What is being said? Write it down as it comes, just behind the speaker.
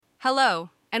Hello,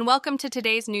 and welcome to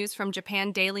today's news from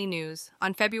Japan Daily News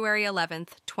on February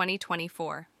 11th,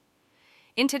 2024.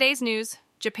 In today's news,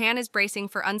 Japan is bracing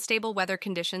for unstable weather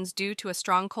conditions due to a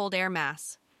strong cold air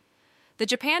mass. The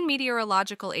Japan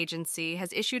Meteorological Agency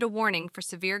has issued a warning for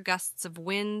severe gusts of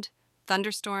wind,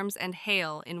 thunderstorms, and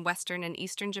hail in western and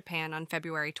eastern Japan on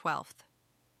February 12th.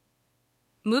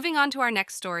 Moving on to our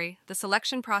next story, the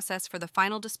selection process for the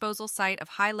final disposal site of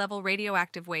high-level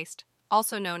radioactive waste,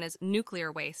 also known as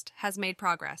nuclear waste, has made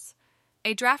progress.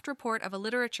 A draft report of a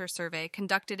literature survey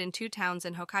conducted in 2 towns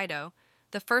in Hokkaido,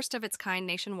 the first of its kind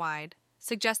nationwide,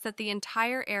 suggests that the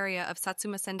entire area of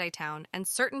Satsuma Sendai town and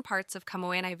certain parts of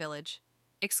Kamoenai village,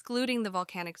 excluding the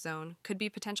volcanic zone, could be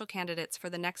potential candidates for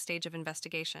the next stage of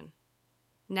investigation.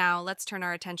 Now, let's turn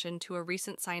our attention to a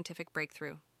recent scientific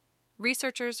breakthrough.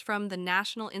 Researchers from the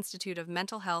National Institute of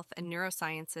Mental Health and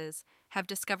Neurosciences have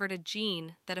discovered a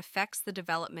gene that affects the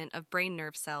development of brain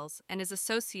nerve cells and is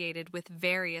associated with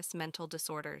various mental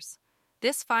disorders.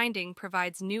 This finding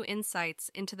provides new insights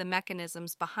into the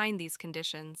mechanisms behind these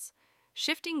conditions.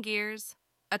 Shifting gears,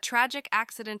 a tragic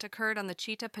accident occurred on the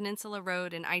Chita Peninsula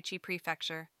Road in Aichi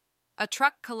Prefecture. A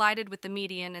truck collided with the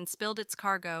median and spilled its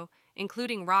cargo,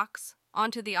 including rocks,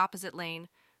 onto the opposite lane,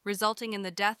 resulting in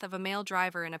the death of a male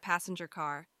driver in a passenger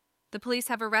car. The police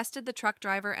have arrested the truck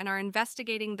driver and are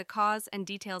investigating the cause and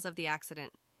details of the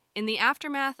accident. In the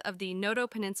aftermath of the Noto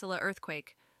Peninsula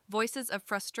earthquake, voices of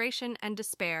frustration and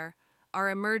despair are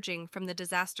emerging from the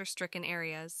disaster-stricken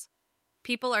areas.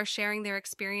 People are sharing their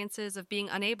experiences of being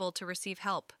unable to receive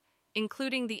help,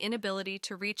 including the inability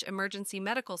to reach emergency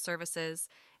medical services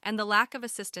and the lack of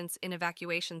assistance in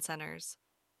evacuation centers.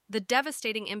 The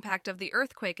devastating impact of the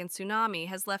earthquake and tsunami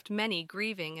has left many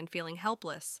grieving and feeling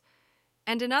helpless.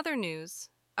 And in other news,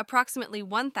 approximately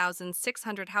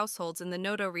 1,600 households in the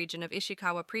Noto region of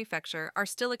Ishikawa Prefecture are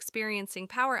still experiencing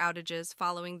power outages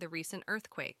following the recent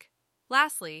earthquake.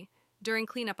 Lastly, during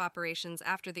cleanup operations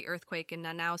after the earthquake in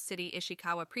Nanao City,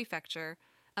 Ishikawa Prefecture,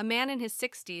 a man in his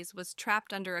 60s was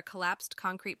trapped under a collapsed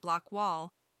concrete block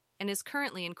wall and is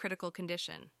currently in critical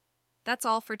condition. That's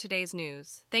all for today's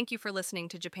news. Thank you for listening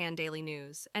to Japan Daily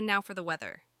News. And now for the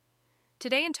weather.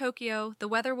 Today in Tokyo, the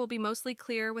weather will be mostly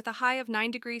clear with a high of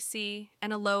 9 degrees C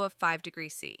and a low of 5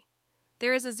 degrees C.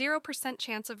 There is a 0%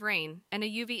 chance of rain and a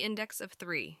UV index of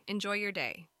 3. Enjoy your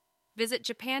day. Visit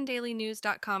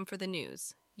japandailynews.com for the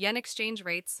news, yen exchange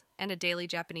rates, and a daily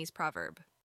Japanese proverb.